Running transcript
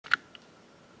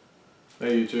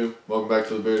Hey YouTube, welcome back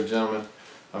to The Bearded Gentleman.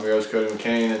 I'm your host Cody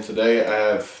McCain, and today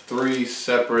I have three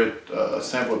separate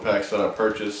sampler packs that I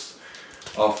purchased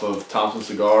off of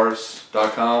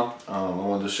ThompsonCigars.com. I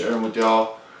wanted to share them with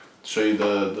y'all, show you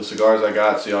the cigars I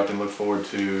got so y'all can look forward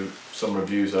to some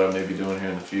reviews that I may be doing here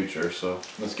in the future. So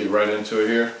let's get right into it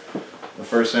here. The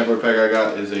first sampler pack I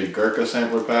got is a Gurkha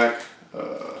sampler pack.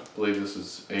 I believe this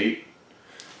is eight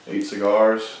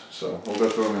cigars. So we'll go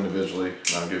through them individually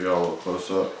and I'll give y'all a little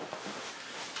close up.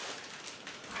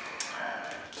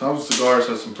 Thompson Cigars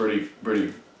has some pretty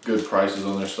good prices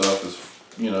on their stuff,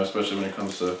 especially when it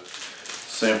comes to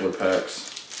sampler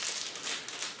packs.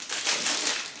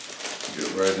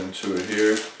 Get right into it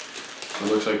here. So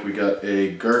it looks like we got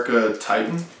a Gurkha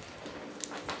Titan.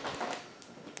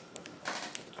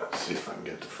 Let's see if I can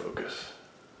get to focus.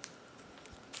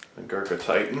 The Gurkha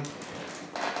Titan.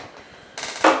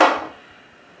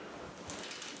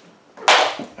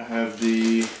 I have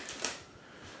the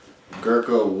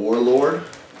Gurkha Warlord.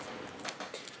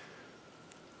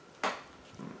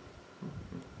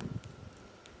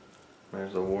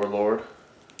 There's the Warlord.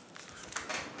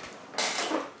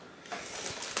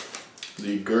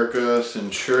 The Gurkha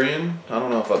Centurion. I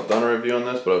don't know if I've done a review on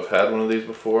this, but I've had one of these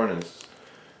before and it's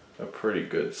a pretty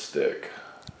good stick.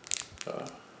 A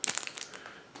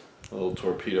little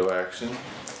torpedo action.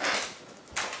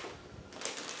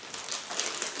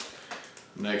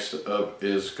 Next up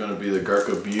is going to be the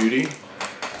Gurkha Beauty.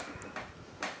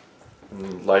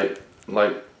 Light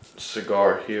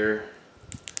cigar here.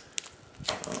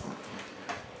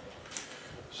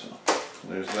 So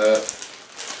there's that.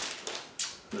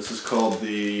 This is called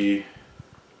the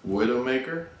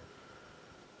Widowmaker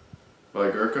by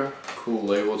Gurkha. Cool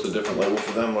label. It's a different label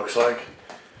for them, looks like.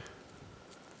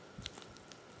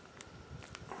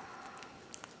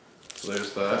 So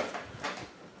there's that.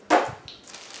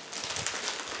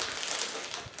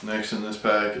 Next in this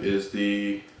pack is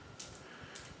the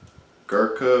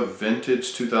Gurkha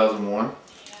Vintage 2001.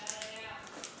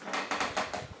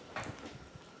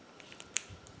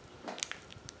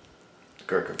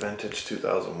 Gurkha Vintage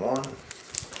 2001.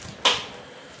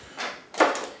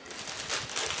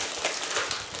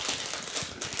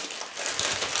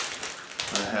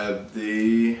 I have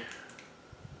the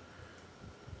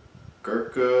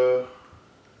Gurkha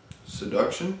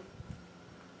Seduction.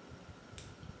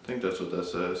 I think that's what that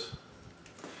says.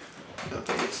 I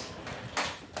think it's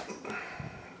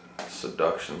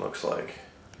Seduction, looks like.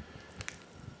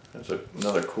 That's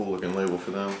another cool looking label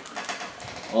for them.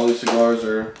 All these cigars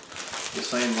are the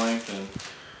same length and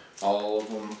all of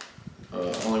them,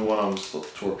 only one of them's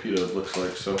torpedoed, looks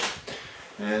like. So,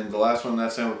 and the last one in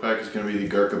that sample pack is going to be the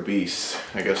Gurkha Beast,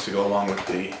 I guess, to go along with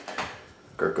the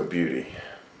Gurkha Beauty.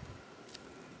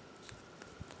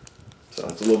 So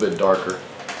it's a little bit darker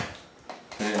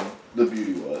than the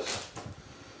Beauty was.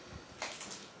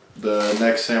 The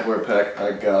next sampler pack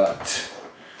I got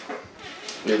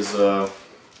is a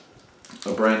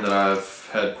brand that I've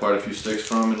had quite a few sticks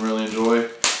from and really enjoy,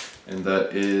 and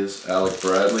that is Alec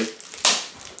Bradley.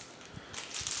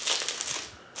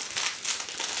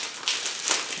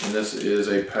 And this is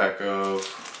a pack of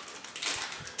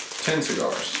 10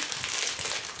 cigars.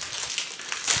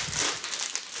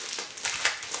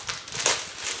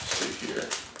 Let's see here.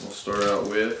 We'll start out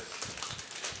with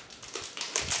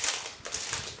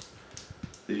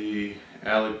the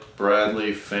Alec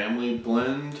Bradley Family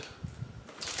Blend,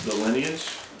 the Lineage.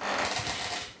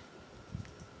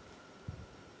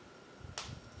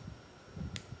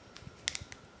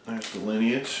 There's the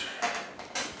Lineage.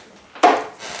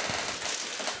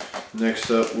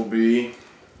 Next up will be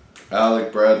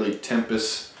Alec Bradley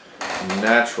Tempest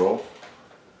Natural.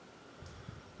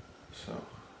 So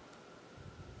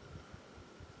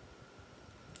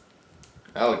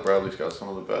Alec Bradley's got some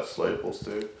of the best labels,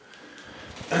 dude.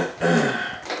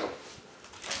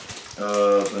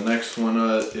 The next one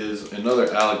is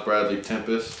another Alec Bradley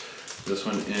Tempest. This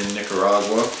one in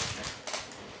Nicaragua.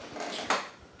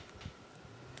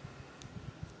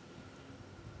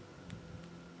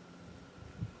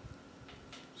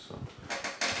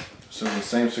 So the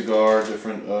same cigar,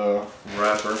 different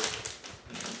wrapper.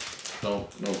 Don't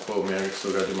quote me. I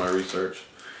still got to do my research.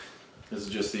 This is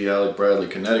just the Alec Bradley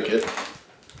Connecticut.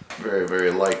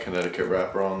 Very light Connecticut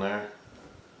wrapper on there.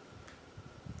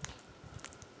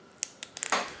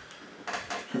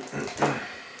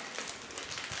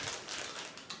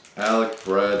 Alec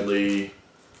Bradley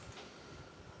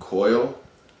Coil,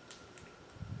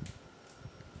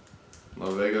 La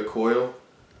Vega Coil.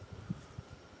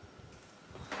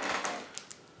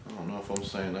 I don't know if I'm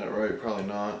saying that right, probably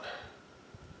not.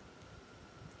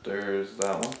 There's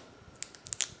that one.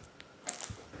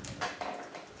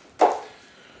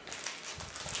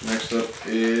 Next up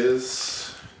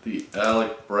is the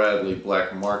Alec Bradley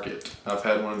Black Market. I've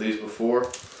had one of these before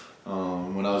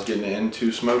when I was getting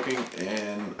into smoking,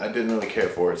 and I didn't really care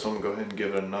for it, so I'm gonna go ahead and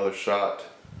give it another shot.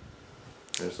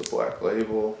 There's the black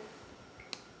label.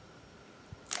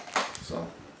 So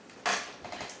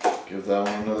give that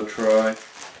one another try.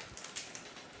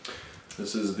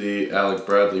 This is the Alec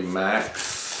Bradley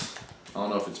Max. I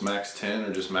don't know if it's Max 10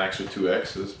 or just Max with 2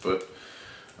 X's, but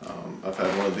I've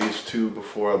had one of these two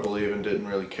before, I believe, and didn't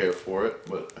really care for it.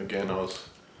 But again, I was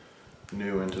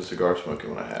new into cigar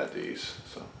smoking when I had these.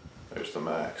 So there's the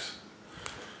Max.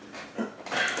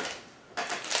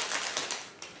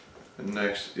 And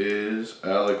next is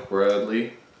Alec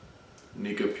Bradley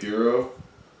Nica Puro.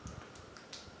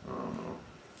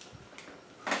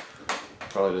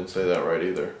 Probably didn't say that right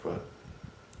either, but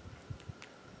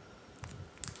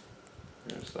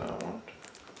here's that one.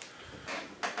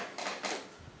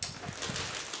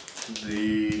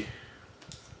 The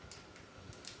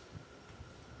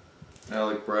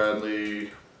Alec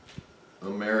Bradley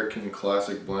American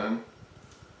Classic Blend,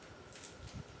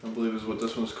 I believe is what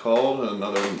this one's called.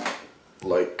 Another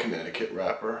light Connecticut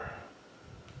wrapper.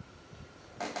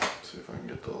 Let's see if I can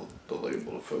get the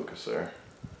label to focus there.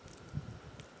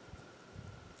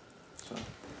 So,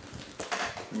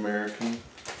 American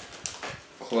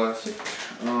Classic.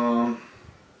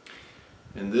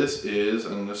 And this is,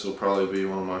 and this will probably be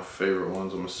one of my favorite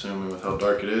ones, I'm assuming with how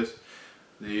dark it is,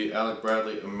 the Alec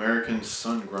Bradley American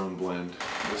Sun Grown Blend.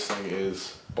 This thing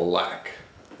is black.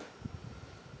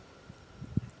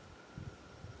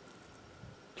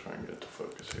 Try and get it to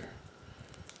focus here.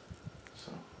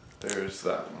 So there's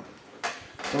that one.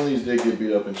 Some of these did get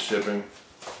beat up in shipping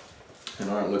and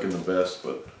aren't looking the best,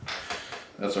 but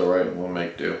that's alright, we'll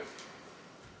make do.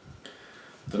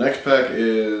 The next pack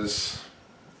is,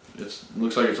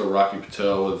 looks like it's a Rocky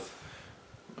Patel with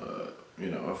you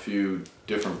know, a few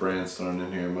different brands thrown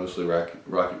in here, mostly Rocky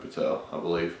Patel, I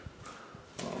believe.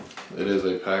 It is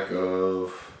a pack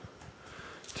of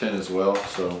 10 as well,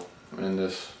 so in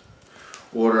this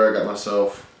order I got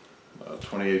myself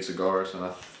 28 cigars, and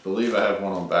I believe I have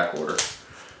one on back order.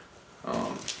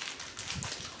 I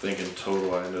think in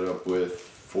total I ended up with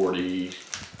 48.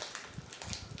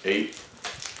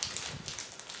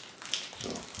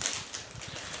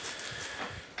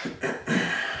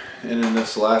 And in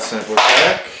this last sample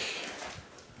pack,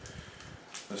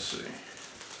 let's see,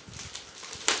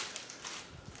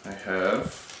 I have,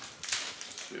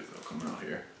 let's see if they'll come out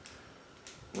here,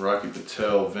 Rocky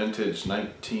Patel Vintage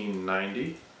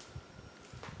 1990.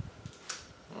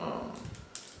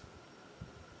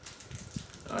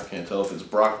 I can't tell if it's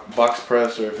box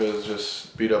press or if it's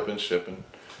just beat up in shipping,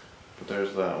 but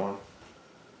there's that one.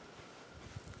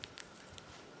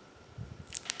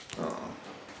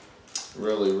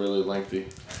 Really lengthy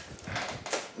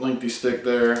stick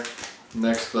there.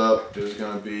 Next up is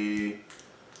going to be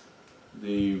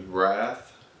the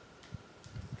Wrath.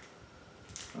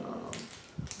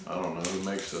 I don't know who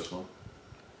makes this one.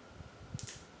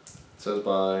 It says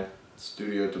by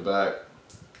Studio Tobacco.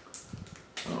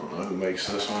 I don't know who makes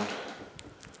this one,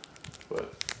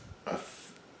 but I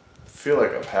feel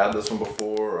like I've had this one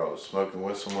before, or I was smoking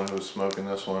with someone who was smoking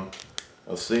this one.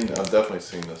 I've definitely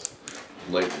seen this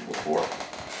label before.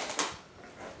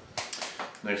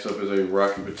 Next up is a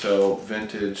Rocky Patel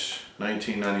Vintage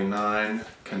 1999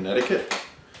 Connecticut.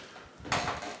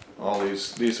 All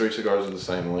these three cigars are the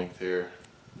same length here.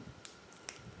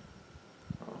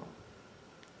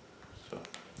 So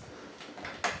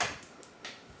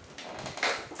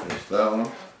there's that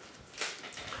one.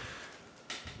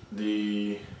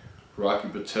 The Rocky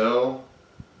Patel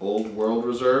Old World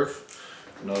Reserve.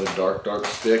 Another dark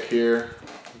stick here.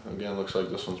 Again, looks like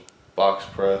this one's box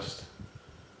pressed.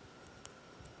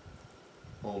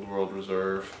 Old World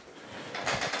Reserve.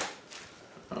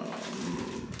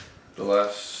 The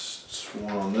last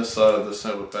one on this side of the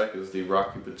sample pack is the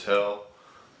Rocky Patel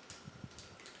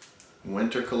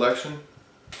Winter Collection.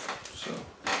 So,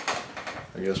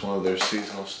 I guess one of their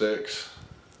seasonal sticks.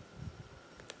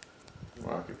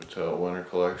 Rocky Patel Winter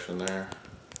Collection there.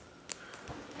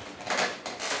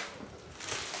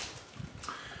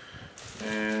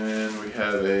 And we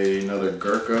have another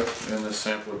Gurkha in this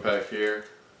sampler pack here.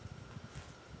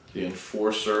 The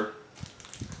Enforcer.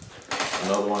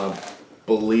 Another one I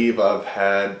believe I've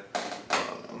had,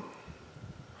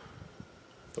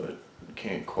 but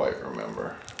can't quite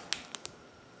remember.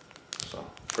 So,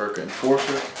 Gurkha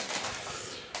Enforcer.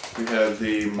 We have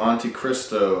the Monte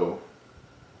Cristo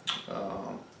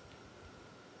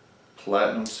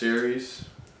Platinum Series.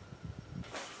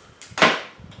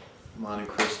 Monte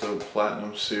Cristo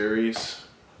Platinum Series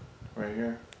right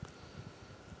here.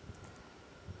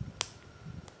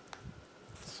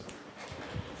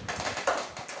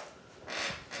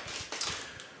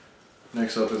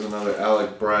 Next up is another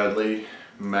Alec Bradley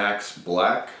Max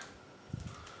Black.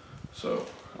 So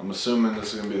I'm assuming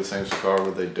this is going to be the same cigar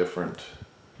with a different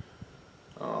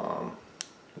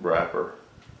wrapper,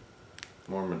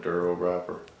 more Maduro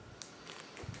wrapper.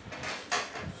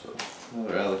 So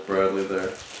another Alec Bradley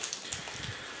there.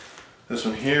 This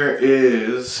one here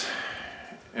is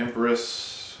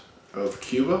Empress of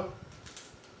Cuba.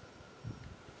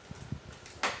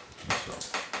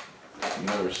 So I've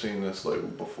never seen this label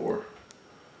before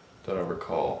that I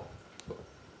recall.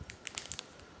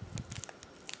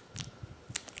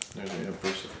 There's the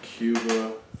Empress of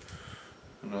Cuba.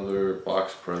 Another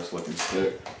box press looking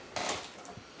stick.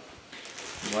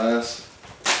 Last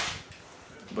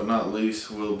but not least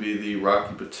will be the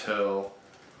Rocky Patel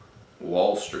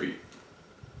Wall Street.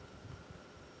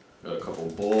 Got a couple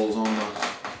bulls on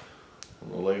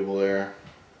the label there.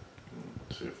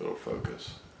 Let's see if it'll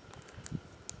focus.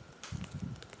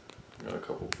 Got a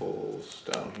couple bulls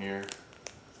down here.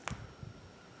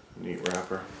 Neat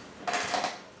wrapper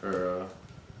or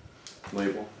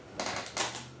label.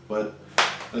 But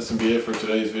that's gonna be it for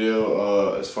today's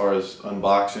video. As far as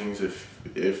unboxings,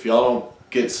 if y'all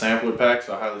don't get sampler packs,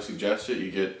 I highly suggest it.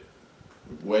 You get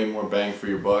way more bang for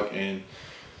your buck and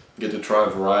get to try a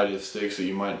variety of sticks that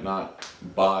you might not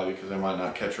buy because they might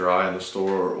not catch your eye in the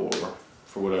store or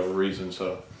for whatever reason.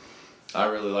 So I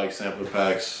really like sampler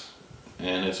packs,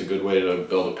 and it's a good way to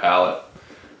build a palette.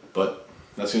 But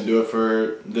that's gonna do it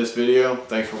for this video.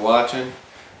 Thanks for watching.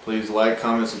 Please like,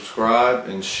 comment, subscribe,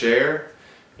 and share.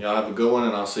 Y'all have a good one,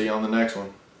 and I'll see you on the next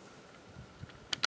one.